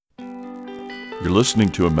You're listening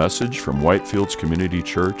to a message from Whitefields Community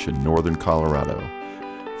Church in Northern Colorado.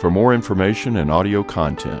 For more information and audio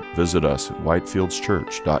content, visit us at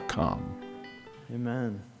whitefieldschurch.com.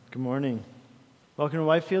 Amen. Good morning. Welcome to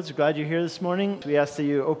Whitefields. We're glad you're here this morning. We ask that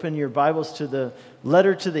you open your Bibles to the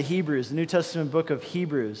letter to the Hebrews, the New Testament book of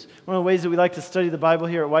Hebrews. One of the ways that we like to study the Bible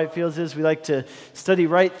here at Whitefields is we like to study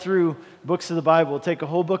right through books of the Bible. We'll take a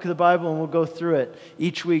whole book of the Bible and we'll go through it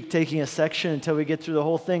each week, taking a section until we get through the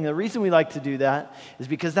whole thing. The reason we like to do that is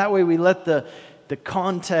because that way we let the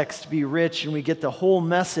context be rich and we get the whole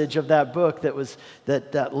message of that book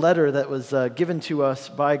that letter that was given to us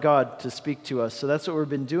by God to speak to us. So that's what we've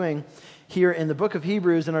been doing here in the book of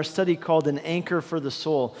Hebrews in our study called An Anchor for the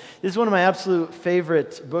Soul. This is one of my absolute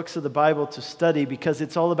favorite books of the Bible to study because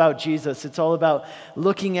it's all about Jesus. It's all about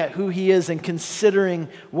looking at who He is and considering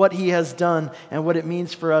what He has done and what it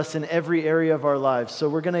means for us in every area of our lives. So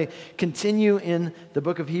we're going to continue in the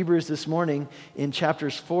book of Hebrews this morning in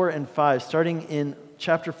chapters 4 and 5, starting in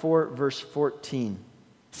chapter 4, verse 14.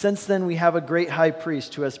 Since then we have a great high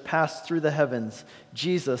priest who has passed through the heavens,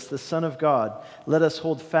 Jesus, the Son of God. Let us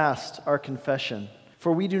hold fast our confession.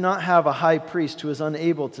 For we do not have a high priest who is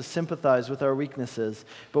unable to sympathize with our weaknesses,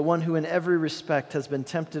 but one who in every respect has been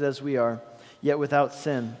tempted as we are, yet without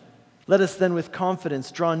sin. Let us then with confidence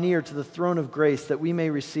draw near to the throne of grace that we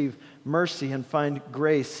may receive mercy and find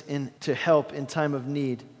grace to help in time of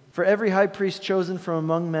need. For every high priest chosen from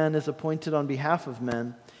among men is appointed on behalf of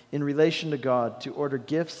men, in relation to God, to order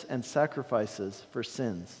gifts and sacrifices for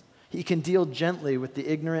sins. He can deal gently with the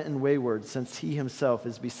ignorant and wayward, since he himself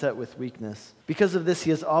is beset with weakness. Because of this,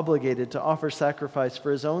 he is obligated to offer sacrifice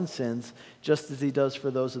for his own sins, just as he does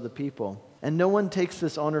for those of the people. And no one takes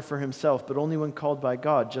this honor for himself, but only when called by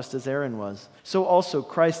God, just as Aaron was. So also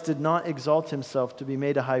Christ did not exalt himself to be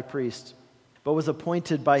made a high priest, but was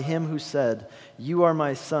appointed by him who said, "You are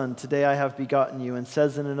my son, today I have begotten you," and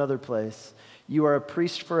says in another place, "You are a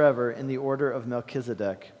priest forever in the order of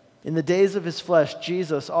Melchizedek." In the days of his flesh,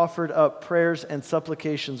 Jesus offered up prayers and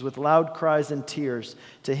supplications with loud cries and tears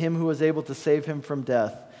to him who was able to save him from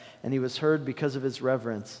death, and he was heard because of his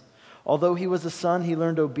reverence. Although he was a son, he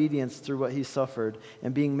learned obedience through what he suffered,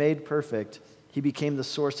 and being made perfect, he became the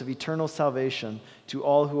source of eternal salvation to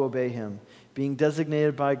all who obey him, being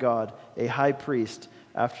designated by God a high priest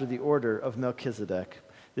after the order of Melchizedek.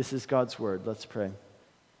 This is God's word. Let's pray.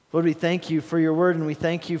 Lord, we thank you for your word, and we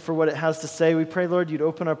thank you for what it has to say. We pray, Lord, you'd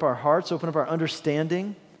open up our hearts, open up our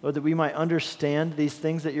understanding, Lord, that we might understand these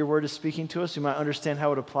things that your word is speaking to us. We might understand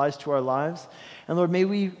how it applies to our lives. And Lord, may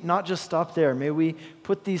we not just stop there. May we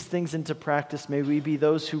put these things into practice. May we be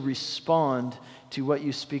those who respond to what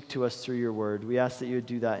you speak to us through your word. We ask that you would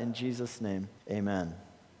do that in Jesus' name. Amen.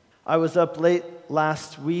 I was up late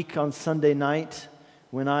last week on Sunday night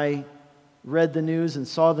when I read the news and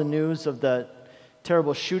saw the news of the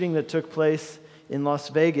terrible shooting that took place in Las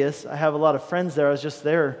Vegas. I have a lot of friends there. I was just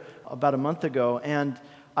there about a month ago, and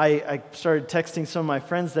I started texting some of my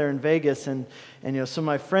friends there in Vegas, and some of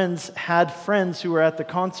my friends had friends who were at the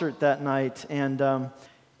concert that night, and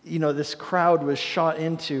this crowd was shot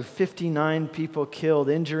into, 59 people killed,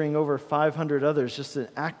 injuring over 500 others, just an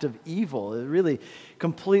act of evil, a really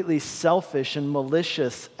completely selfish and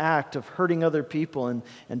malicious act of hurting other people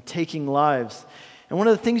and taking lives. And one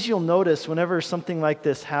of the things you'll notice whenever something like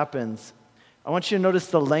this happens, I want you to notice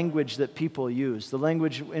the language that people use, the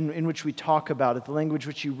language in which we talk about it, the language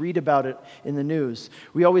which you read about it in the news.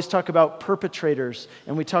 We always talk about perpetrators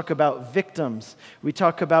and we talk about victims.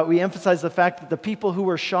 We emphasize the fact that the people who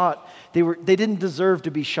were shot, they didn't deserve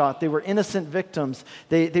to be shot. They were innocent victims.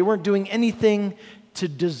 They weren't doing anything to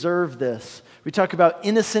deserve this. We talk about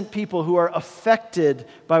innocent people who are affected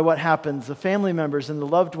by what happens, the family members and the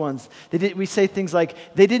loved ones. We say things like,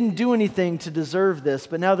 they didn't do anything to deserve this,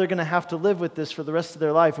 but now they're going to have to live with this for the rest of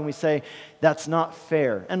their life. And we say, that's not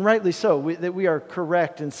fair. And rightly so, that we are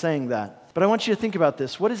correct in saying that. But I want you to think about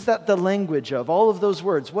this. What is that the language of? All of those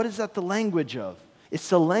words, what is that the language of? It's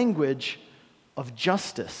the language of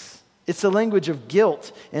justice. It's the language of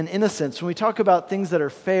guilt and innocence. When we talk about things that are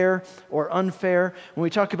fair or unfair, when we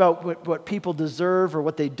talk about what people deserve or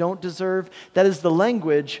what they don't deserve, that is the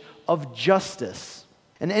language of justice.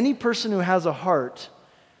 And any person who has a heart,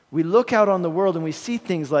 we look out on the world and we see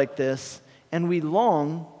things like this, and we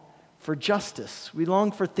long for justice. We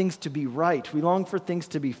long for things to be right. We long for things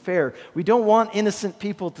to be fair. We don't want innocent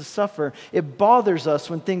people to suffer. It bothers us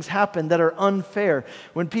when things happen that are unfair.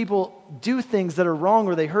 When people do things that are wrong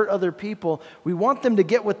or they hurt other people, we want them to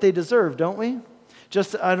get what they deserve, don't we?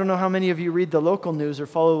 I don't know how many of you read the local news or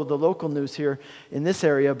follow the local news here in this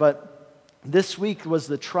area, but this week was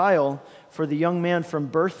the trial for the young man from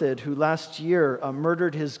Berthoud who last year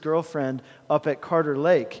murdered his girlfriend up at Carter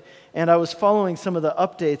Lake. And I was following some of the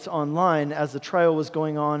updates online as the trial was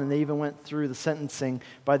going on, and they even went through the sentencing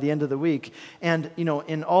by the end of the week. And,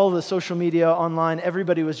 in all the social media online,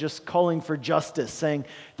 everybody was just calling for justice, saying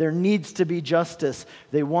there needs to be justice.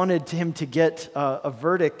 They wanted him to get a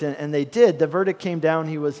verdict, and they did. The verdict came down.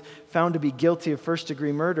 He was found to be guilty of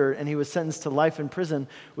first-degree murder, and he was sentenced to life in prison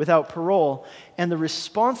without parole. And the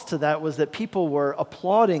response to that was that people were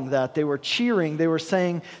applauding that. They were cheering. They were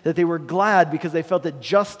saying that they were glad because they felt that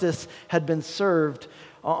justice had been served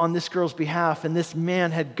on this girl's behalf, and this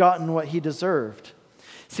man had gotten what he deserved.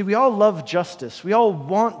 See, we all love justice. We all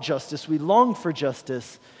want justice. We long for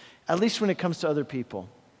justice, at least when it comes to other people.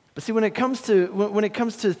 But see, when it comes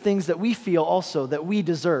to things that we feel also that we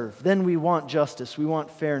deserve, then we want justice. We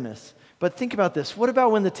want fairness. But think about this. What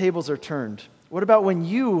about when the tables are turned? What about when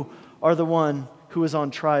you are the one who is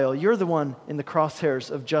on trial? You're the one in the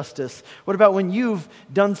crosshairs of justice. What about when you've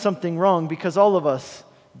done something wrong? Because all of us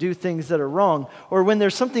do things that are wrong. Or when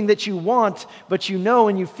there's something that you want, but you know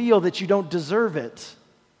and you feel that you don't deserve it.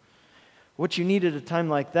 What you need at a time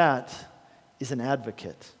like that is an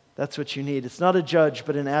advocate. That's what you need. It's not a judge,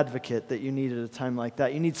 but an advocate that you need at a time like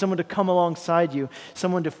that. You need someone to come alongside you,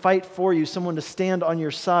 someone to fight for you, someone to stand on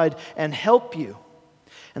your side and help you.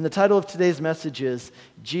 And the title of today's message is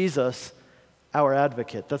Jesus, our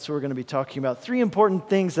advocate. That's what we're going to be talking about. 3 important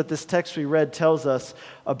things that this text we read tells us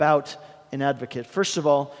about an advocate. First of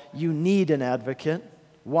all, you need an advocate.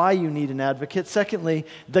 Why you need an advocate. Secondly,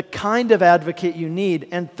 the kind of advocate you need.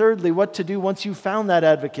 And thirdly, what to do once you've found that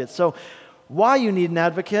advocate. So, why you need an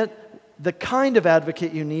advocate, the kind of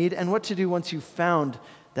advocate you need, and what to do once you've found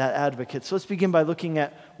that advocate. So let's begin by looking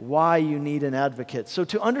at why you need an advocate. So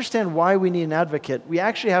to understand why we need an advocate, we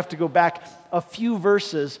actually have to go back a few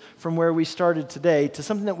verses from where we started today to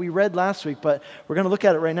something that we read last week, but we're going to look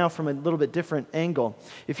at it right now from a little bit different angle.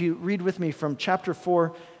 If you read with me from chapter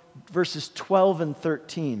 4, verses 12 and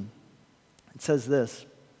 13, it says this.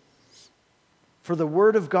 For the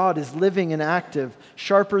word of God is living and active,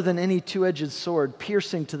 sharper than any two-edged sword,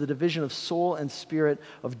 piercing to the division of soul and spirit,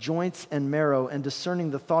 of joints and marrow, and discerning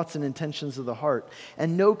the thoughts and intentions of the heart.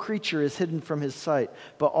 And no creature is hidden from his sight,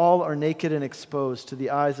 but all are naked and exposed to the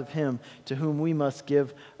eyes of him to whom we must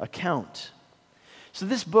give account. So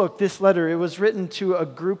this book, this letter, it was written to a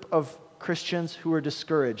group of Christians who were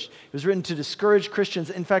discouraged. It was written to discourage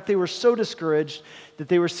Christians. In fact, they were so discouraged that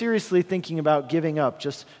they were seriously thinking about giving up,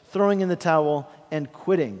 just throwing in the towel and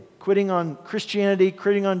quitting on Christianity,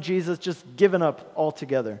 quitting on Jesus, just giving up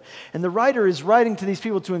altogether. And the writer is writing to these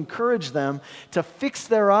people to encourage them to fix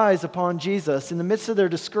their eyes upon Jesus in the midst of their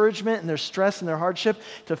discouragement and their stress and their hardship,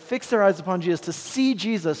 to fix their eyes upon Jesus, to see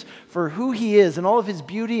Jesus for who he is and all of his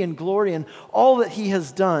beauty and glory and all that he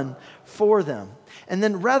has done for them. And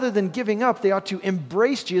then rather than giving up, they ought to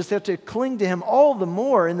embrace Jesus. They have to cling to him all the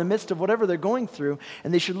more in the midst of whatever they're going through.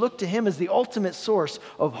 And they should look to him as the ultimate source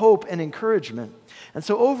of hope and encouragement. And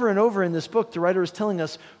so over and over in this book, the writer is telling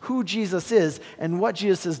us who Jesus is and what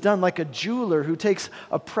Jesus has done, like a jeweler who takes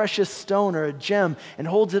a precious stone or a gem and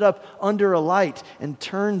holds it up under a light and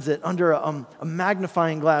turns it under a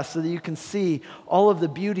magnifying glass so that you can see all of the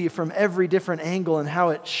beauty from every different angle and how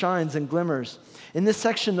it shines and glimmers. In this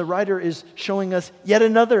section, the writer is showing us yet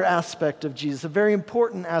another aspect of Jesus, a very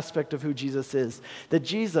important aspect of who Jesus is, that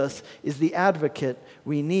Jesus is the advocate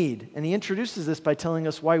we need. And he introduces this by telling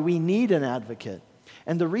us why we need an advocate.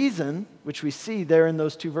 And the reason, which we see there in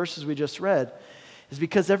those 2 verses we just read, is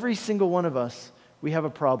because every single one of us, we have a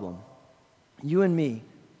problem. You and me,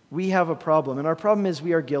 we have a problem. And our problem is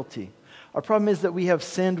we are guilty. Our problem is that we have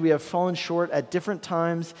sinned, we have fallen short at different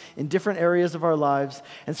times in different areas of our lives.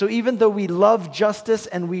 And so even though we love justice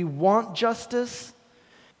and we want justice,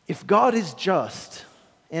 if God is just,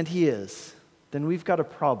 and he is, then we've got a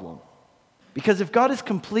problem. Because if God is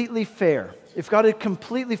completely fair,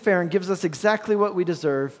 and gives us exactly what we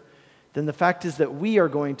deserve, then the fact is that we are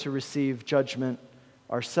going to receive judgment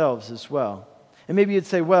ourselves as well. And maybe you'd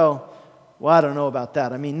say, well, I don't know about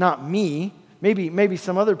that. I mean, not me. Maybe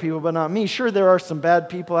some other people, but not me. Sure, there are some bad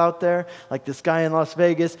people out there, like this guy in Las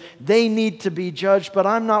Vegas. They need to be judged, but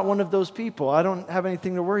I'm not one of those people. I don't have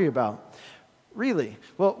anything to worry about. Really?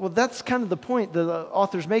 Well, that's kind of the point that the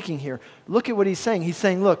author's making here. Look at what he's saying. He's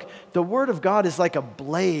saying, look, the Word of God is like a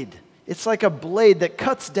blade. It's like a blade that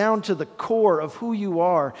cuts down to the core of who you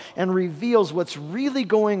are and reveals what's really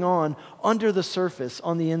going on under the surface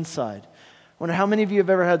on the inside. I wonder how many of you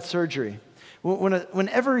have ever had surgery?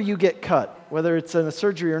 Whenever you get cut, whether it's in a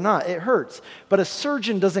surgery or not, it hurts. But a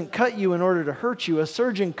surgeon doesn't cut you in order to hurt you. A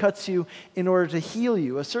surgeon cuts you in order to heal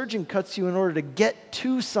you. A surgeon cuts you in order to get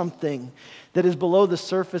to something that is below the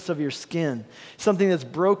surface of your skin, something that's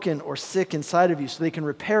broken or sick inside of you so they can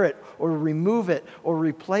repair it or remove it or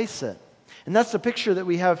replace it. And that's the picture that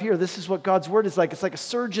we have here. This is what God's word is like. It's like a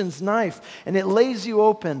surgeon's knife, and it lays you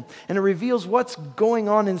open, and it reveals what's going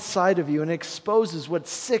on inside of you, and it exposes what's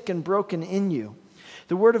sick and broken in you.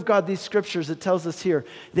 The word of God, these scriptures, it tells us here,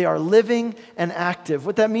 they are living and active.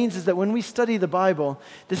 What that means is that when we study the Bible,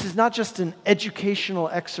 this is not just an educational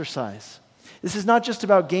exercise. This is not just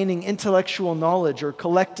about gaining intellectual knowledge or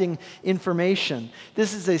collecting information.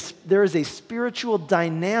 There is a spiritual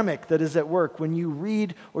dynamic that is at work when you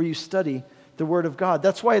read or you study the Word of God.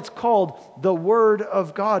 That's why it's called the Word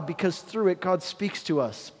of God, because through it, God speaks to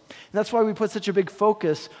us. And that's why we put such a big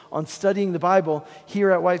focus on studying the Bible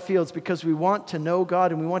here at Whitefields, because we want to know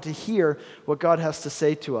God and we want to hear what God has to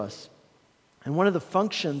say to us. And one of the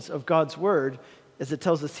functions of God's Word, as it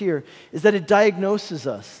tells us here, is that it diagnoses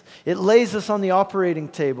us. It lays us on the operating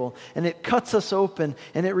table, and it cuts us open,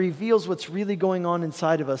 and it reveals what's really going on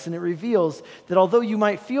inside of us. And it reveals that although you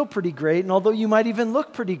might feel pretty great, and although you might even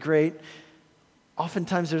look pretty great,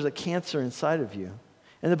 oftentimes there's a cancer inside of you.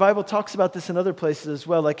 And the Bible talks about this in other places as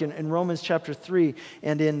well, like in Romans chapter 3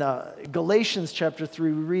 and in Galatians chapter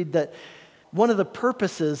 3, we read that one of the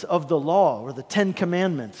purposes of the law, or the 10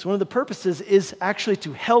 Commandments, one of the purposes is actually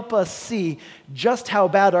to help us see just how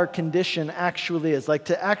bad our condition actually is, like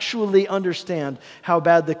to actually understand how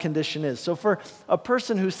bad the condition is. So for a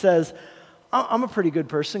person who says, I'm a pretty good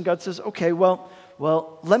person, God says, okay, well,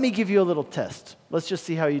 let me give you a little test. Let's just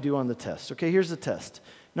see how you do on the test. Okay, here's the test.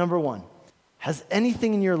 Number 1, has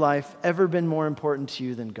anything in your life ever been more important to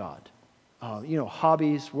you than God?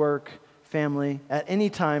 Hobbies, work, family, at any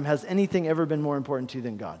time, has anything ever been more important to you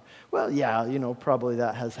than God? Well, yeah, probably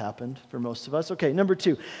that has happened for most of us. Okay, number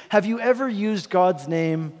 2, have you ever used God's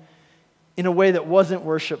name in a way that wasn't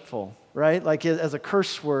worshipful, right? Like as a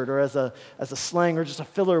curse word or as a slang or just a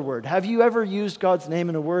filler word. Have you ever used God's name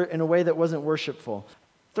in a way that wasn't worshipful?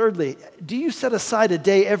 Thirdly, do you set aside a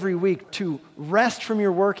day every week to rest from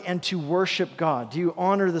your work and to worship God? Do you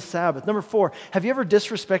honor the Sabbath? Number 4, have you ever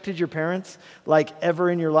disrespected your parents, like ever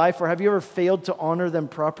in your life? Or have you ever failed to honor them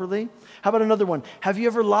properly? How about another one? Have you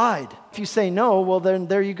ever lied? If you say no, well then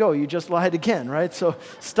there you go. You just lied again, right? So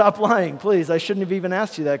stop lying, please. I shouldn't have even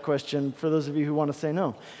asked you that question for those of you who want to say no.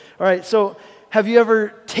 All right, so have you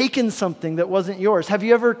ever taken something that wasn't yours? Have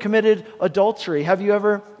you ever committed adultery? Have you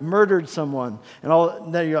ever murdered someone?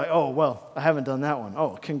 And then you're like, oh, well, I haven't done that one.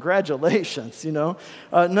 Oh, congratulations, No,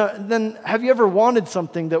 then have you ever wanted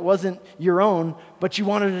something that wasn't your own, but you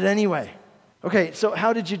wanted it anyway? Okay, so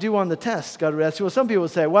how did you do on the test? God would ask you. Well, some people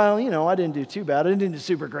would say, well, I didn't do too bad. I didn't do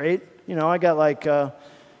super great. I got like,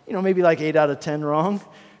 maybe like 8 out of 10 wrong,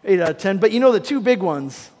 8 out of 10. But the 2 big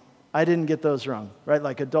ones, I didn't get those wrong, right?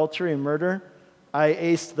 Like adultery and murder. I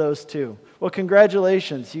aced those 2. Well,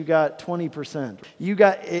 congratulations, you got 20%. You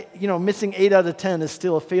got, missing 8 out of 10 is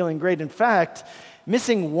still a failing grade. In fact,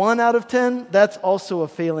 missing 1 out of 10, that's also a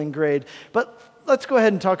failing grade. But let's go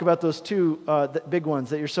ahead and talk about those 2 the big ones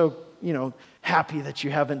that you're so, happy that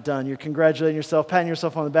you haven't done. You're congratulating yourself, patting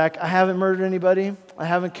yourself on the back. I haven't murdered anybody. I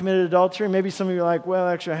haven't committed adultery. Maybe some of you are like, well,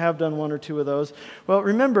 actually, I have done 1 or 2 of those. Well,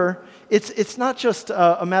 remember, it's not just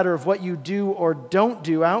a matter of what you do or don't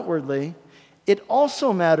do outwardly. It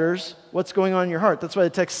also matters what's going on in your heart. That's why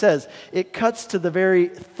the text says it cuts to the very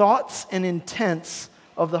thoughts and intents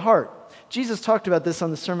of the heart. Jesus talked about this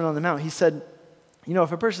on the Sermon on the Mount. He said,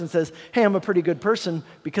 if a person says, hey, I'm a pretty good person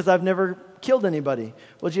because I've never killed anybody.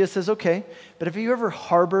 Well, Jesus says, okay, but have you ever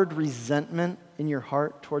harbored resentment in your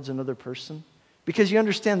heart towards another person? Because you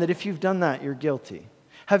understand that if you've done that, you're guilty.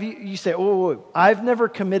 You say, oh, I've never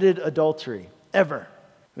committed adultery, ever.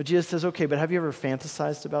 But Jesus says, okay, but have you ever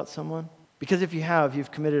fantasized about someone? Because if you have, you've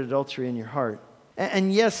committed adultery in your heart.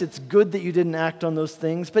 And yes, it's good that you didn't act on those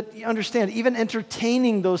things, but you understand, even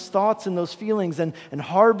entertaining those thoughts and those feelings and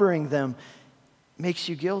harboring them makes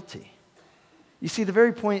you guilty. You see, the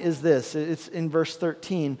very point is this. It's in verse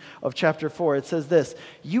 13 of chapter 4. It says this,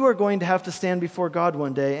 you are going to have to stand before God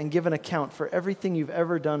one day and give an account for everything you've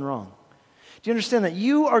ever done wrong. Do you understand that?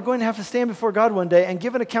 You are going to have to stand before God one day and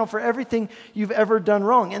give an account for everything you've ever done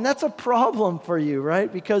wrong. And that's a problem for you,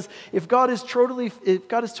 right? Because if God is totally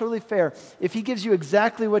fair, if He gives you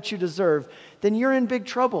exactly what you deserve, then you're in big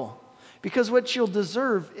trouble. Because what you'll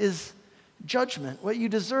deserve is judgment. What you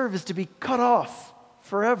deserve is to be cut off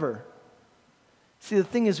forever. See, the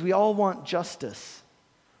thing is, we all want justice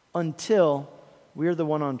until we're the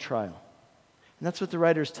one on trial. And that's what the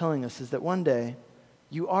writer is telling us, is that one day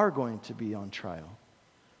you are going to be on trial.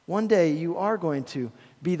 One day you are going to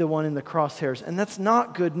be the one in the crosshairs, and that's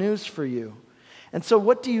not good news for you. And so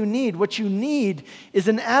what do you need? What you need is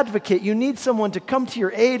an advocate. You need someone to come to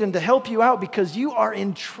your aid and to help you out because you are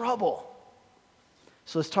in trouble.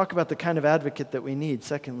 So let's talk about the kind of advocate that we need,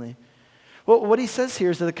 secondly. Well, what he says here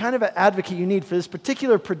is that the kind of advocate you need for this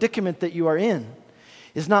particular predicament that you are in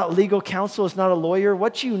is not legal counsel, it's not a lawyer.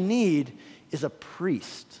 What you need is a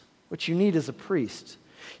priest. What you need is a priest.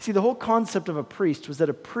 See, the whole concept of a priest was that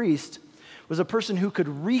a priest was a person who could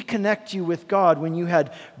reconnect you with God when you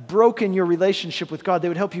had broken your relationship with God. They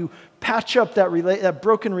would help you patch up that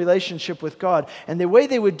broken relationship with God. And the way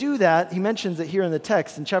they would do that, he mentions it here in the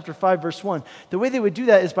text in chapter 5, verse 1. The way they would do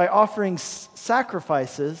that is by offering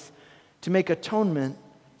sacrifices to make atonement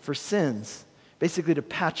for sins, basically to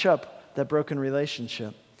patch up that broken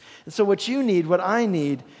relationship. And so what you need, what I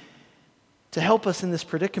need to help us in this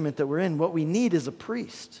predicament that we're in, what we need is a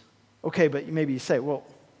priest. Okay, but maybe you say, well,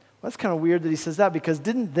 that's kind of weird that he says that, because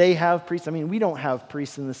didn't they have priests? I mean, we don't have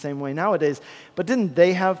priests in the same way nowadays, but didn't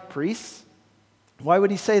they have priests? Why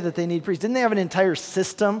would he say that they need priests? Didn't they have an entire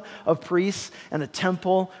system of priests and a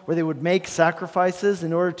temple where they would make sacrifices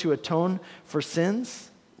in order to atone for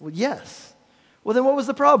sins? Well, yes. Well, then what was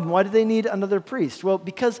the problem? Why did they need another priest? Well,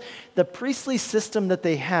 because the priestly system that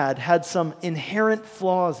they had some inherent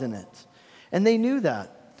flaws in it, and they knew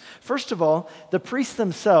that. First of all, the priests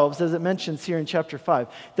themselves, as it mentions here in chapter 5,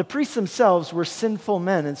 the priests themselves were sinful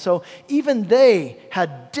men. And so even they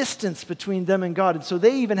had distance between them and God. And so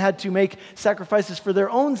they even had to make sacrifices for their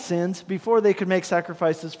own sins before they could make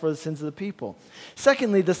sacrifices for the sins of the people.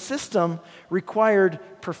 Secondly, the system required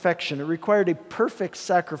perfection. It required a perfect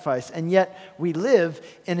sacrifice. And yet we live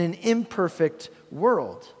in an imperfect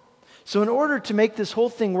world. So in order to make this whole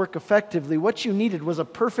thing work effectively, what you needed was a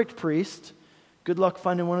perfect priest. Good luck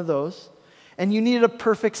finding one of those. And you needed a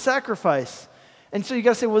perfect sacrifice. And so you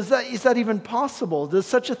got to say, well, is that even possible? Does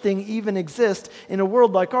such a thing even exist in a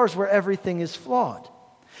world like ours where everything is flawed?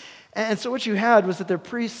 And so what you had was that their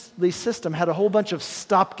priestly system had a whole bunch of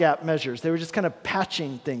stopgap measures. They were just kind of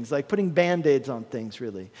patching things, like putting Band-Aids on things,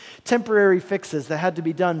 really. Temporary fixes that had to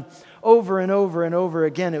be done over and over and over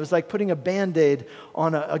again. It was like putting a Band-Aid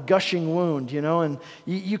on a gushing wound, and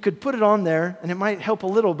you could put it on there, and it might help a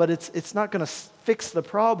little, but it's not going to fix the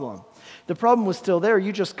problem. The problem was still there.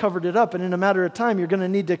 You just covered it up, and in a matter of time, you're going to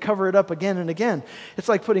need to cover it up again and again. It's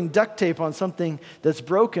like putting duct tape on something that's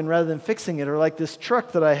broken rather than fixing it, or like this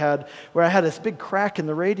truck that I had where I had this big crack in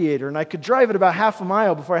the radiator, and I could drive it about half a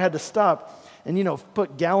mile before I had to stop and,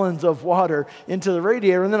 put gallons of water into the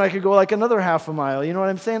radiator, and then I could go like another half a mile. You know what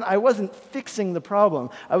I'm saying? I wasn't fixing the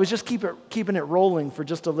problem. I was just keeping it rolling for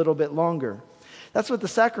just a little bit longer. That's what the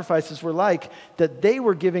sacrifices were like that they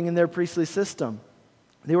were giving in their priestly system.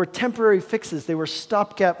 They were temporary fixes. They were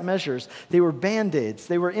stopgap measures. They were Band-Aids.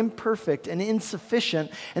 They were imperfect and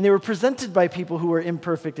insufficient, and they were presented by people who were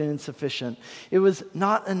imperfect and insufficient. It was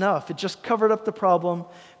not enough. It just covered up the problem,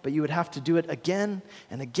 but you would have to do it again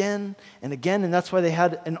and again and again, and that's why they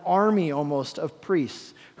had an army almost of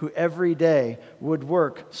priests who every day would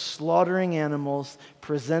work slaughtering animals,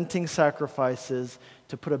 presenting sacrifices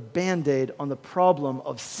to put a Band-Aid on the problem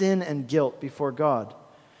of sin and guilt before God.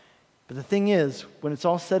 But the thing is, when it's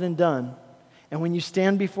all said and done, and when you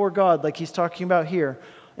stand before God like he's talking about here,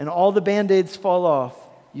 and all the Band-Aids fall off,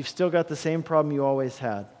 you've still got the same problem you always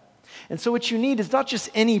had. And so what you need is not just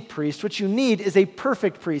any priest. What you need is a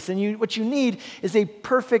perfect priest. And what you need is a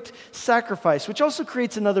perfect sacrifice, which also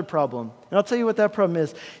creates another problem. And I'll tell you what that problem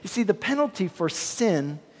is. You see, the penalty for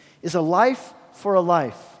sin is a life for a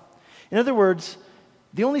life. In other words,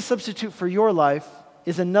 the only substitute for your life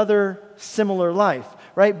is another similar life,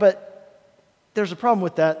 right? But there's a problem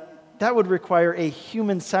with that. That would require a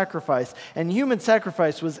human sacrifice. And human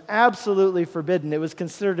sacrifice was absolutely forbidden. It was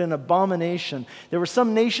considered an abomination. There were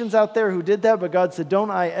some nations out there who did that, but God said, don't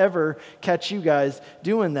I ever catch you guys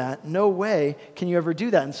doing that. No way can you ever do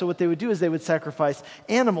that. And so what they would do is they would sacrifice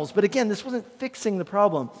animals. But again, this wasn't fixing the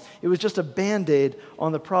problem. It was just a Band-Aid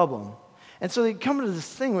on the problem. And so they come to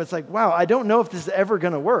this thing where it's like, wow, I don't know if this is ever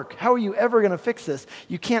going to work. How are you ever going to fix this?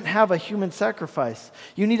 You can't have a human sacrifice.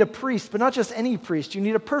 You need a priest, but not just any priest. You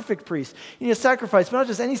need a perfect priest. You need a sacrifice, but not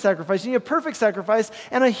just any sacrifice. You need a perfect sacrifice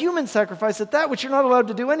and a human sacrifice at that, which you're not allowed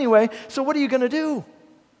to do anyway. So what are you going to do?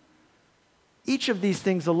 Each of these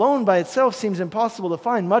things alone by itself seems impossible to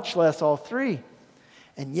find, much less all three.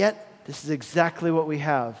 And yet, this is exactly what we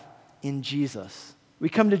have in Jesus. We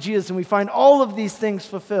come to Jesus and we find all of these things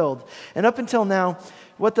fulfilled. And up until now,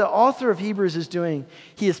 what the author of Hebrews is doing,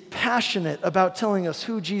 he is passionate about telling us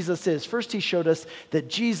who Jesus is. First, he showed us that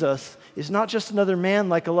Jesus is not just another man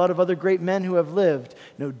like a lot of other great men who have lived.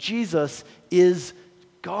 No, Jesus is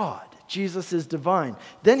God. Jesus is divine.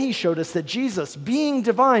 Then he showed us that Jesus, being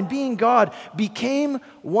divine, being God, became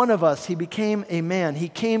one of us. He became a man. He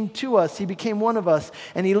came to us. He became one of us.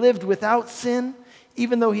 And he lived without sin,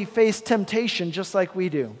 even though he faced temptation just like we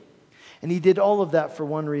do. And he did all of that for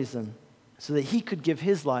one reason, so that he could give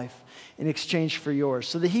his life in exchange for yours,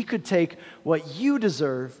 so that he could take what you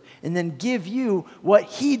deserve and then give you what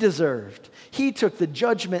he deserved. He took the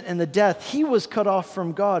judgment and the death. He was cut off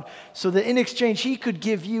from God, so that in exchange he could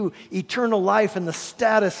give you eternal life and the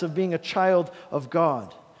status of being a child of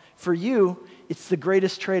God. For you, it's the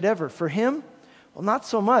greatest trade ever. For him, well, not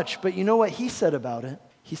so much, but you know what he said about it?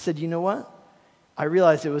 He said, you know what? I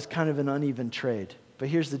realized it was kind of an uneven trade, but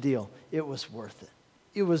here's the deal. It was worth it.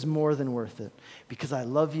 It was more than worth it, because I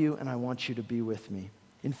love you and I want you to be with me.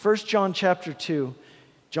 In 1 John chapter 2,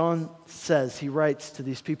 John says, he writes to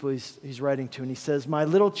these people he's writing to, and he says, my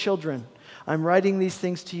little children, I'm writing these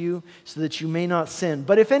things to you so that you may not sin.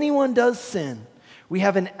 But if anyone does sin, we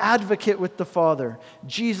have an advocate with the Father,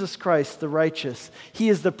 Jesus Christ the righteous. He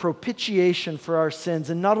is the propitiation for our sins,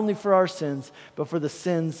 and not only for our sins, but for the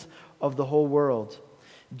sins of the whole world.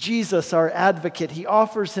 Jesus, our advocate, he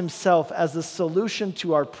offers himself as the solution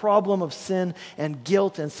to our problem of sin and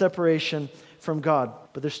guilt and separation from God.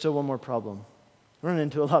 But there's still one more problem. We're running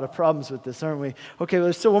into a lot of problems with this, aren't we? Okay, well,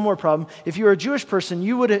 there's still one more problem. If you were a Jewish person,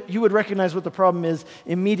 you would recognize what the problem is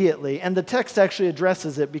immediately. And the text actually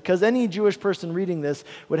addresses it, because any Jewish person reading this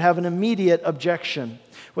would have an immediate objection.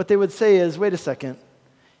 What they would say is, wait a second,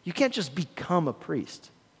 you can't just become a priest.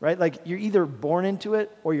 Right? Like, you're either born into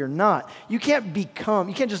it or you're not. You can't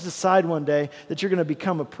just decide one day that you're going to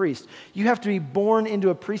become a priest. You have to be born into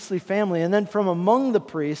a priestly family, and then from among the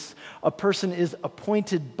priests, a person is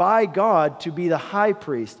appointed by God to be the high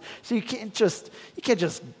priest. So you can't just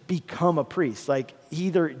become a priest. Like,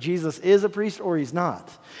 either Jesus is a priest or he's not.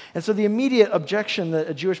 And so the immediate objection that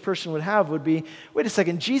a Jewish person would have would be, wait a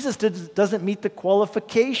second, Jesus doesn't meet the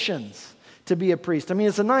qualifications to be a priest. I mean,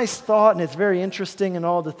 it's a nice thought and it's very interesting and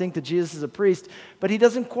all to think that Jesus is a priest, but he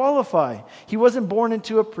doesn't qualify. He wasn't born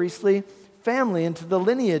into a priestly family, into the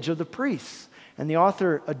lineage of the priests. And the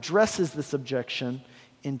author addresses this objection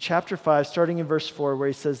in chapter 5, starting in verse 4, where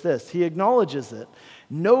he says this. He acknowledges it.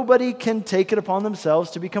 Nobody can take it upon themselves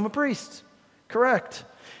to become a priest. Correct.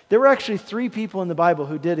 There were actually 3 people in the Bible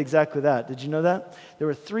who did exactly that. Did you know that? There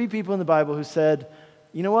were 3 people in the Bible who said,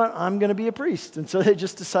 you know what, I'm going to be a priest. And so they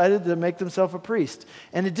just decided to make themselves a priest.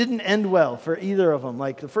 And it didn't end well for either of them.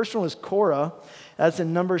 Like, the first one was Korah. That's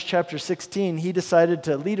in Numbers chapter 16. He decided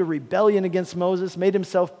to lead a rebellion against Moses, made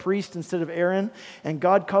himself priest instead of Aaron, and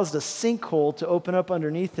God caused a sinkhole to open up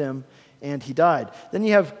underneath him, and he died. Then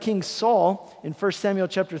you have King Saul in 1 Samuel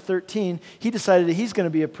chapter 13. He decided that he's going to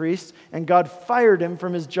be a priest, and God fired him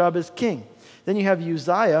from his job as king. Then you have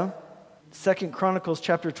Uzziah, 2 Chronicles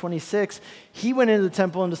chapter 26, he went into the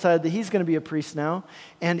temple and decided that he's going to be a priest now,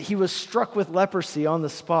 and he was struck with leprosy on the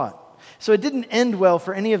spot. So it didn't end well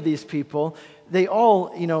for any of these people. They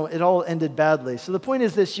all, it all ended badly. So the point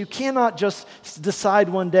is this: you cannot just decide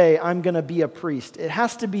one day, I'm going to be a priest. It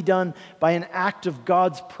has to be done by an act of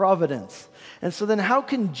God's providence. And so then how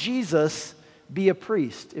can Jesus be a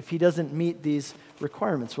priest if he doesn't meet these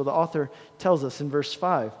requirements? Well, the author tells us in verse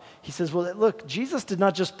 5. He says, well, look, Jesus did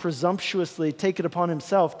not just presumptuously take it upon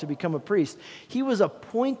himself to become a priest. He was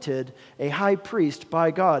appointed a high priest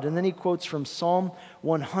by God. And then he quotes from Psalm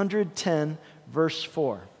 110, verse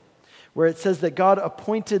 4, where it says that God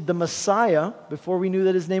appointed the Messiah, before we knew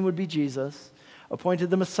that his name would be Jesus,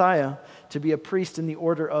 appointed the Messiah to be a priest in the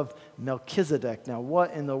order of Melchizedek. Now,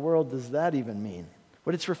 what in the world does that even mean?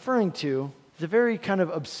 What it's referring to is a very kind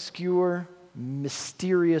of obscure,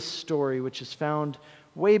 mysterious story which is found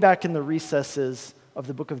way back in the recesses of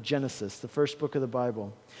the book of Genesis, the first book of the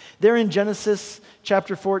Bible. There in Genesis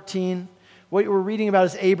chapter 14, what we're reading about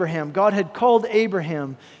is Abraham. God had called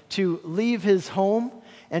Abraham to leave his home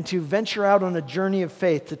and to venture out on a journey of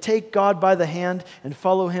faith, to take God by the hand and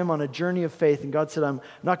follow him on a journey of faith. And God said, I'm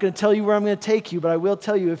not going to tell you where I'm going to take you, but I will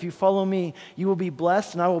tell you, if you follow me, you will be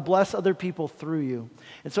blessed, and I will bless other people through you.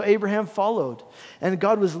 And so Abraham followed, and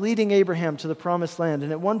God was leading Abraham to the promised land.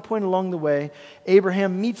 And at one point along the way,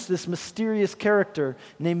 Abraham meets this mysterious character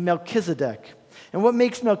named Melchizedek. And what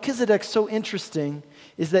makes Melchizedek so interesting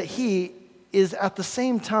is that he is at the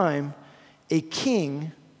same time a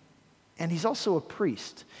king, and he's also a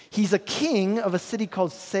priest. He's a king of a city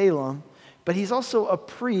called Salem, but he's also a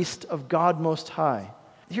priest of God Most High.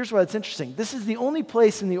 Here's why it's interesting. This is the only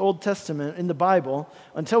place in the Old Testament, in the Bible,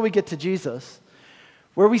 until we get to Jesus,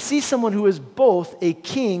 where we see someone who is both a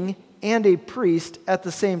king and a priest at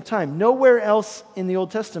the same time. Nowhere else in the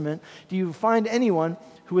Old Testament do you find anyone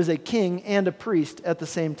who is a king and a priest at the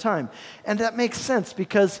same time. And that makes sense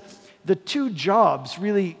because the two jobs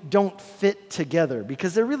really don't fit together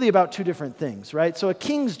because they're really about two different things, right? So a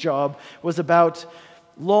king's job was about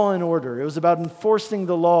law and order. It was about enforcing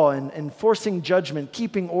the law and enforcing judgment,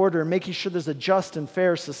 keeping order, making sure there's a just and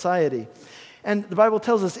fair society. And the Bible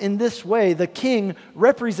tells us in this way, the king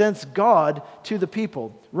represents God to the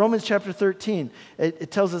people. Romans chapter 13,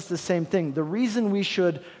 it tells us the same thing. The reason we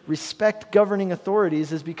should respect governing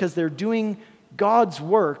authorities is because they're doing God's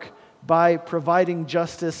work by providing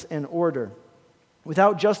justice and order.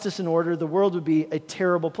 Without justice and order, the world would be a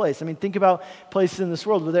terrible place. I mean, think about places in this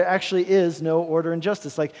world where there actually is no order and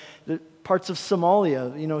justice, like the parts of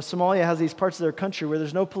Somalia. You know, Somalia has these parts of their country where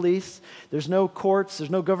there's no police, there's no courts,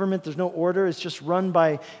 there's no government, there's no order. It's just run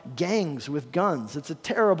by gangs with guns. It's a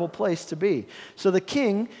terrible place to be. So the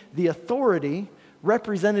king, the authority,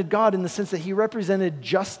 represented God in the sense that he represented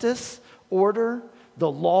justice, order, the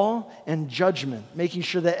law, and judgment, making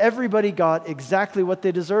sure that everybody got exactly what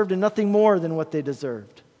they deserved and nothing more than what they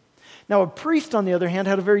deserved. Now, a priest, on the other hand,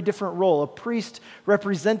 had a very different role. A priest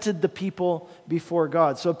represented the people before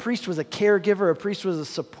God. So a priest was a caregiver, a priest was a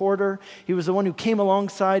supporter. He was the one who came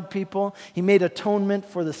alongside people. He made atonement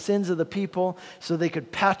for the sins of the people so they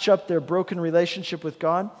could patch up their broken relationship with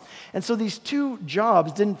God. And so these two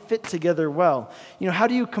jobs didn't fit together well. You know, how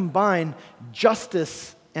do you combine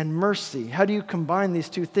justice and mercy? How do you combine these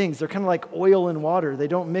two things? They're kind of like oil and water. They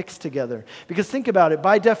don't mix together. Because think about it,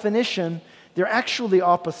 by definition, they're actually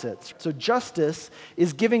opposites. So justice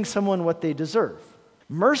is giving someone what they deserve.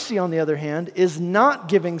 Mercy, on the other hand, is not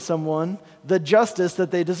giving someone the justice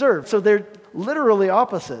that they deserve. So they're literally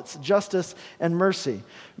opposites, justice and mercy.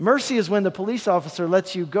 Mercy is when the police officer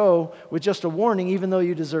lets you go with just a warning even though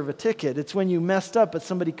you deserve a ticket. It's when you messed up but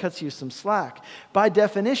somebody cuts you some slack. By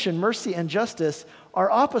definition, mercy and justice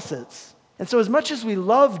are opposites. And so as much as we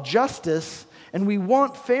love justice and we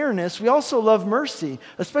want fairness, we also love mercy,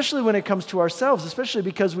 especially when it comes to ourselves, especially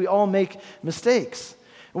because we all make mistakes.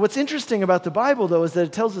 And what's interesting about the Bible, though, is that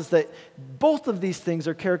it tells us that both of these things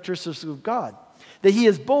are characteristics of God. That he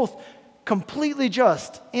is both completely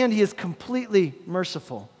just and he is completely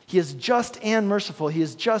merciful. He is just and merciful. He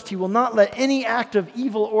is just. He will not let any act of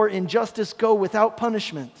evil or injustice go without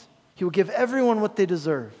punishment. He will give everyone what they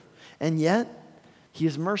deserve. And yet, he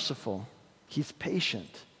is merciful. He's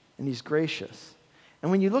patient. And he's gracious.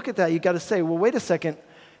 And when you look at that, you've got to say, well, wait a second.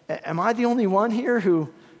 Am I the only one here who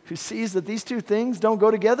sees that these two things don't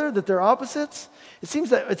go together, that they're opposites? It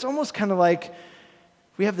seems that it's almost kind of like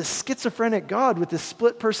we have this schizophrenic God with this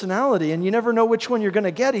split personality, and you never know which one you're going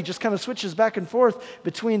to get. He just kind of switches back and forth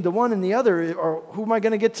between the one and the other. Or who am I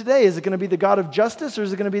going to get today? Is it going to be the God of justice, or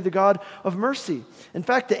is it going to be the God of mercy? In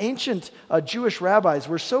fact, the ancient Jewish rabbis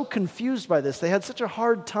were so confused by this. They had such a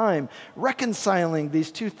hard time reconciling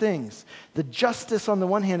these two things, the justice on the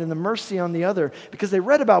one hand and the mercy on the other, because they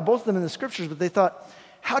read about both of them in the scriptures, but they thought,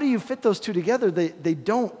 how do you fit those two together? They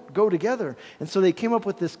don't go together. And so they came up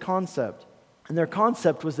with this concept. And their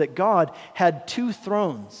concept was that God had two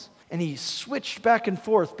thrones, and he switched back and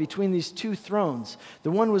forth between these two thrones.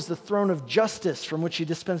 The one was the throne of justice, from which he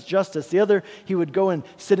dispensed justice. The other, he would go and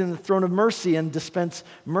sit in the throne of mercy and dispense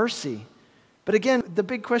mercy. But again, the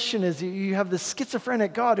big question is, you have this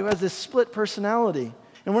schizophrenic God who has this split personality.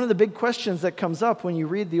 And one of the big questions that comes up when you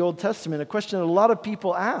read the Old Testament, a question that a lot of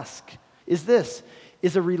people ask, is this: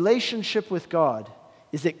 is a relationship with God,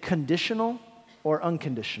 is it conditional or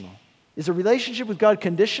unconditional? Is a relationship with God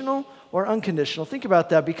conditional or unconditional? Think about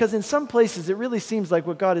that, because in some places it really seems like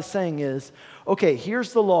what God is saying is, okay,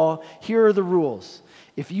 here's the law, here are the rules.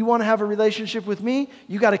 If you want to have a relationship with me,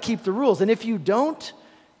 you got to keep the rules. And if you don't,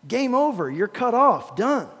 game over, you're cut off,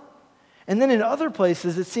 done. And then in other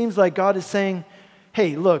places it seems like God is saying,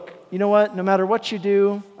 hey, look, you know what, no matter what you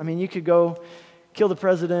do, I mean, you could go kill the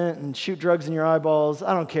president and shoot drugs in your eyeballs.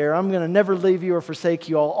 I don't care. I'm going to never leave you or forsake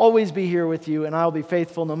you. I'll always be here with you, and I'll be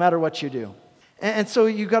faithful no matter what you do. And so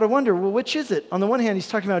you got to wonder, well, which is it? On the one hand, he's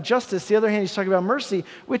talking about justice. The other hand, he's talking about mercy.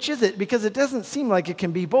 Which is it? Because it doesn't seem like it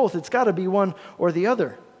can be both. It's got to be one or the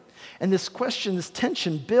other. And this question, this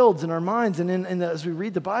tension builds in our minds. And as we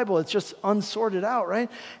read the Bible, it's just unsorted out,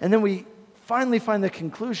 right? And then we finally find the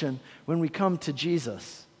conclusion when we come to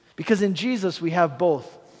Jesus. Because in Jesus, we have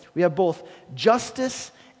both. We have both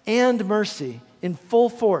justice and mercy in full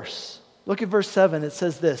force. Look at verse 7. It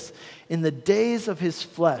says this: in the days of his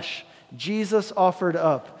flesh, Jesus offered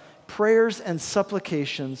up prayers and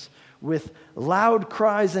supplications with loud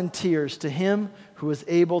cries and tears to him who was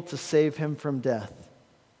able to save him from death.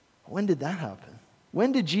 When did that happen?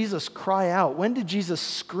 When did Jesus cry out? When did Jesus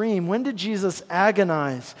scream? When did Jesus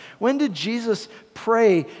agonize? When did Jesus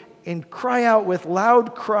pray and cry out with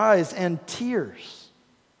loud cries and tears?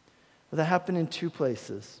 Well, that happened in two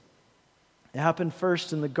places. It happened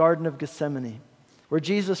first in the Garden of Gethsemane, where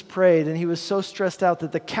Jesus prayed and he was so stressed out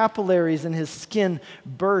that the capillaries in his skin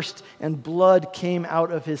burst and blood came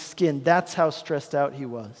out of his skin. That's how stressed out he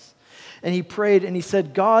was. And he prayed and he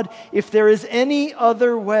said, God, if there is any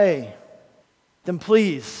other way, then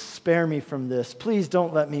please spare me from this. Please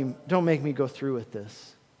don't make me go through with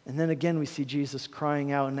this. And then again we see Jesus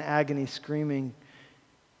crying out in agony, screaming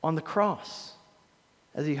on the cross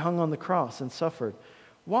as he hung on the cross and suffered.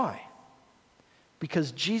 Why?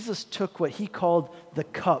 Because Jesus took what he called the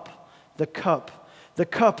cup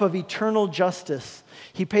of eternal justice.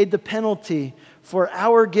 He paid the penalty for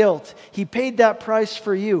our guilt. He paid that price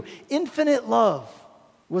for you. Infinite love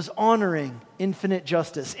was honoring infinite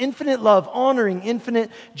justice. Infinite love honoring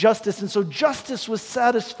infinite justice. And so justice was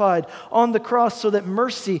satisfied on the cross so that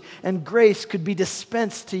mercy and grace could be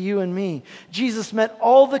dispensed to you and me. Jesus met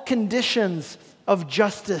all the conditions of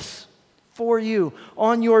justice for you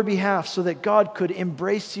on your behalf so that God could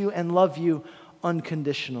embrace you and love you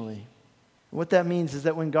unconditionally. And what that means is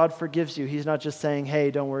that when God forgives you, he's not just saying, hey,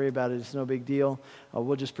 don't worry about it, it's no big deal.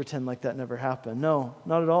 We'll just pretend like that never happened. No,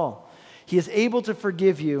 not at all. He is able to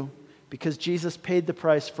forgive you because Jesus paid the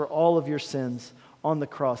price for all of your sins on the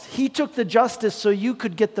cross. He took the justice so you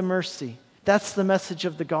could get the mercy. That's the message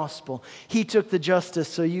of the gospel. He took the justice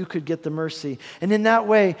so you could get the mercy. And in that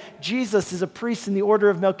way, Jesus is a priest in the order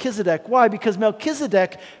of Melchizedek. Why? Because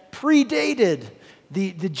Melchizedek predated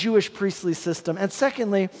the Jewish priestly system. And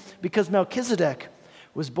secondly, because Melchizedek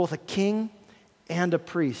was both a king and a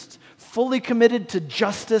priest, fully committed to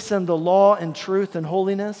justice and the law and truth and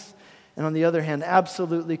holiness, and on the other hand,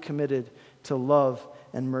 absolutely committed to love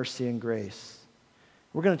and mercy and grace.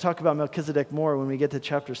 We're going to talk about Melchizedek more when we get to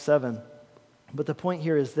chapter 7. But the point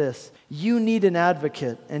here is this: you need an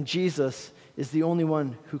advocate, and Jesus is the only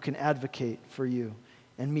one who can advocate for you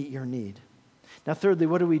and meet your need. Now, thirdly,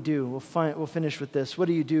 what do we do? We'll finish with this. What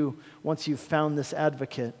do you do once you've found this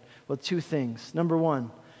advocate? Well, two things. Number one,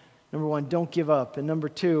 don't give up. And number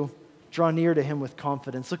two, draw near to him with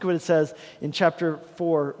confidence. Look at what it says in chapter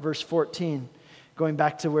 4, verse 14. Going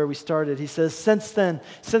back to where we started, he says,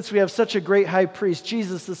 since we have such a great high priest,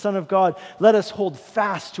 Jesus, the Son of God, let us hold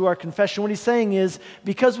fast to our confession. What he's saying is,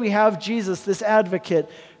 because we have Jesus, this advocate,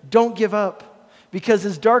 don't give up. Because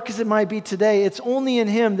as dark as it might be today, it's only in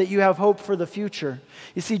him that you have hope for the future.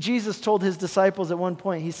 You see, Jesus told his disciples at one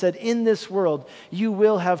point, he said, in this world, you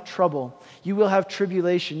will have trouble. You will have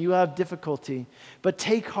tribulation. You will have difficulty. But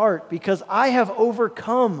take heart, because I have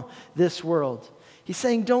overcome this world. He's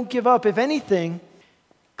saying, don't give up. If anything,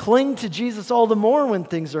 cling to Jesus all the more when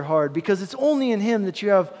things are hard, because it's only in him that you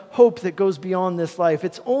have hope that goes beyond this life.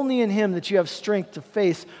 It's only in him that you have strength to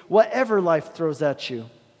face whatever life throws at you.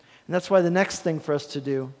 And that's why the next thing for us to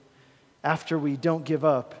do after we don't give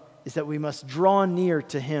up is that we must draw near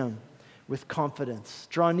to him with confidence.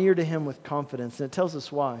 Draw near to him with confidence. And it tells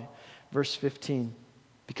us why. Verse 15.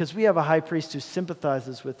 Because we have a high priest who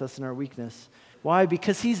sympathizes with us in our weakness. Why?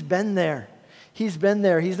 Because he's been there. He's been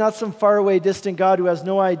there. He's not some faraway, distant God who has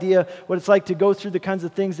no idea what it's like to go through the kinds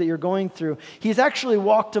of things that you're going through. He's actually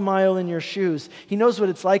walked a mile in your shoes. He knows what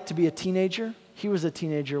it's like to be a teenager. He was a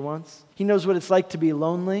teenager once. He knows what it's like to be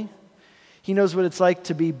lonely. He knows what it's like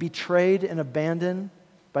to be betrayed and abandoned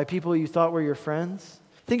by people you thought were your friends.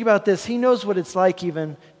 Think about this. He knows what it's like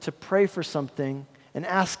even to pray for something and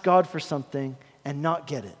ask God for something and not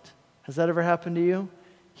get it. Has that ever happened to you?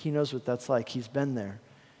 He knows what that's like. He's been there.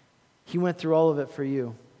 He went through all of it for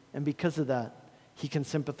you. And because of that, he can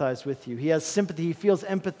sympathize with you. He has sympathy. He feels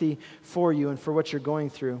empathy for you and for what you're going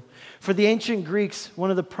through. For the ancient Greeks, one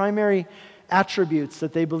of the primary attributes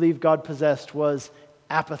that they believed God possessed was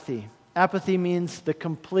apathy. Apathy means the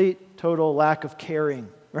complete, total lack of caring,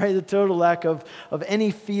 right? The total lack of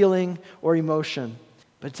any feeling or emotion.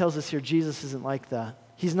 But it tells us here Jesus isn't like that.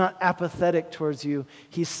 He's not apathetic towards you.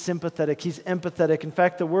 He's sympathetic. He's empathetic. In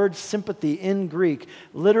fact, the word sympathy in Greek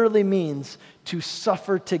literally means to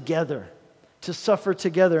suffer together. To suffer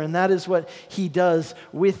together. And that is what he does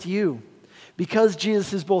with you. Because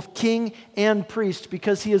Jesus is both king and priest,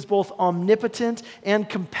 because he is both omnipotent and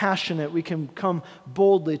compassionate, we can come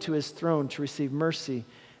boldly to his throne to receive mercy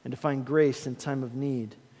and to find grace in time of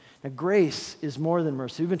need. Now, grace is more than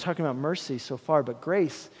mercy. We've been talking about mercy so far, but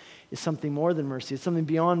grace is something more than mercy. It's something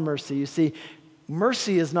beyond mercy. You see,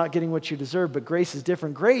 mercy is not getting what you deserve, but grace is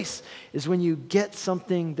different. Grace is when you get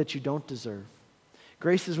something that you don't deserve.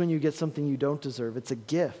 Grace is when you get something you don't deserve. It's a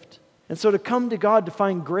gift. And so to come to God to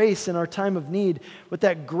find grace in our time of need, what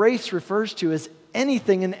that grace refers to is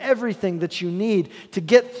anything and everything that you need to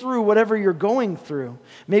get through whatever you're going through.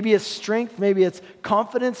 Maybe it's strength, maybe it's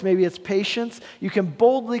confidence, maybe it's patience. You can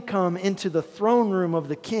boldly come into the throne room of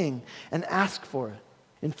the King and ask for it.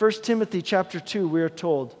 In 1 Timothy chapter 2, we are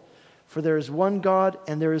told, "For there is one God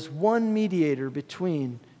and there is one mediator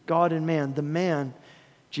between God and man, the man,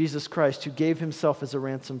 Jesus Christ, who gave himself as a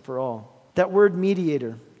ransom for all." That word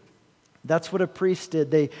mediator, that's what a priest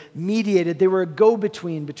did. They mediated. They were a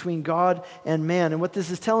go-between between God and man. And what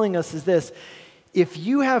this is telling us is this: if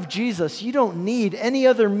you have Jesus, you don't need any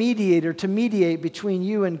other mediator to mediate between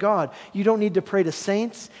you and God. You don't need to pray to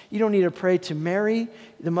saints. You don't need to pray to Mary,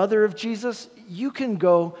 the mother of Jesus. You can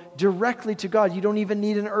go directly to God. You don't even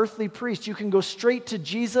need an earthly priest. You can go straight to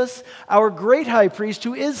Jesus, our great high priest,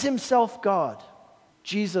 who is himself God.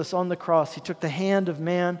 Jesus on the cross, he took the hand of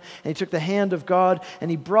man and he took the hand of God and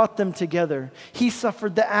he brought them together. He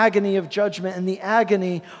suffered the agony of judgment and the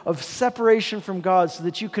agony of separation from God so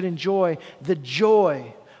that you could enjoy the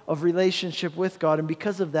joy of relationship with God. And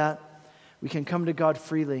because of that, we can come to God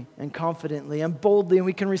freely and confidently and boldly, and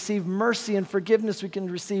we can receive mercy and forgiveness. We can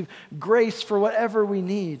receive grace for whatever we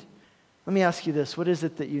need. Let me ask you this: what is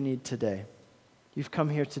it that you need today? You've come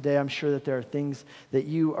here today. I'm sure that there are things that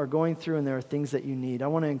you are going through and there are things that you need. I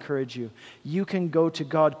want to encourage you. You can go to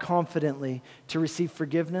God confidently to receive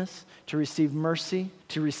forgiveness, to receive mercy,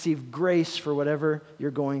 to receive grace for whatever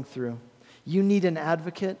you're going through. You need an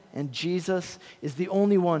advocate, and Jesus is the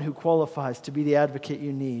only one who qualifies to be the advocate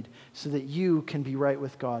you need so that you can be right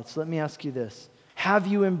with God. So let me ask you this: have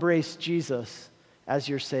you embraced Jesus as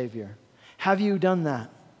your Savior? Have you done that?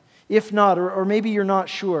 If not, or maybe you're not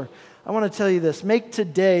sure, I want to tell you this: make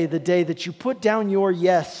today the day that you put down your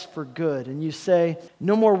yes for good and you say,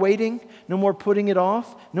 no more waiting, no more putting it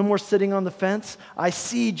off, no more sitting on the fence. I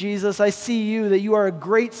see, Jesus, I see you, that you are a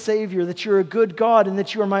great Savior, that you're a good God, and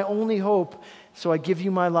that you are my only hope. So I give you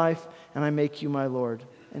my life and I make you my Lord.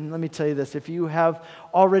 And let me tell you this: if you have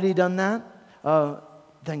already done that,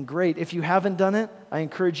 then great. If you haven't done it, I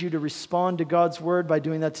encourage you to respond to God's word by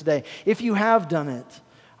doing that today. If you have done it,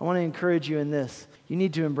 I want to encourage you in this: you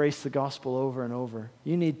need to embrace the gospel over and over.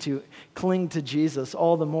 You need to cling to Jesus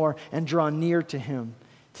all the more and draw near to him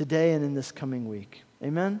today and in this coming week.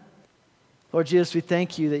 Amen? Lord Jesus, we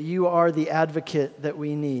thank you that you are the advocate that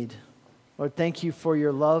we need. Lord, thank you for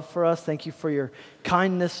your love for us. Thank you for your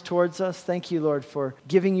kindness towards us. Thank you, Lord, for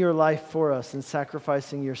giving your life for us and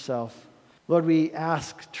sacrificing yourself. Lord, we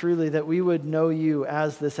ask truly that we would know you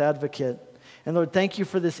as this advocate. And Lord, thank you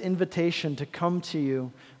for this invitation to come to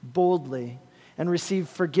you boldly and receive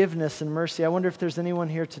forgiveness and mercy. I wonder if there's anyone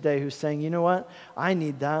here today who's saying, you know what? I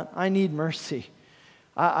need that. I need mercy.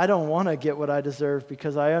 I don't want to get what I deserve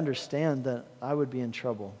because I understand that I would be in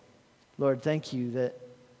trouble. Lord, thank you that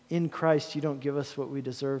in Christ you don't give us what we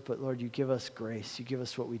deserve, but Lord, you give us grace. You give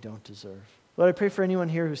us what we don't deserve. Lord, I pray for anyone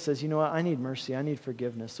here who says, you know what? I need mercy. I need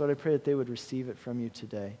forgiveness. Lord, I pray that they would receive it from you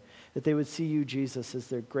today, that they would see you, Jesus, as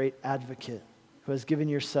their great advocate who has given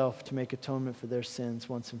yourself to make atonement for their sins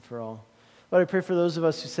once and for all. Lord, I pray for those of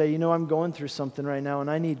us who say, you know, I'm going through something right now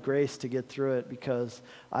and I need grace to get through it because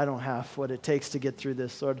I don't have what it takes to get through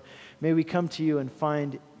this. Lord, may we come to you and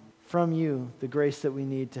find from you the grace that we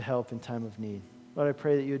need to help in time of need. Lord, I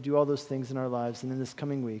pray that you would do all those things in our lives and in this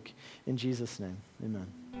coming week. In Jesus' name,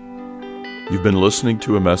 amen. You've been listening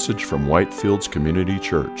to a message from Whitefields Community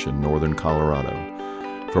Church in Northern Colorado.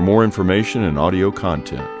 For more information and audio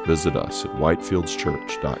content, visit us at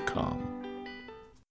whitefieldschurch.com.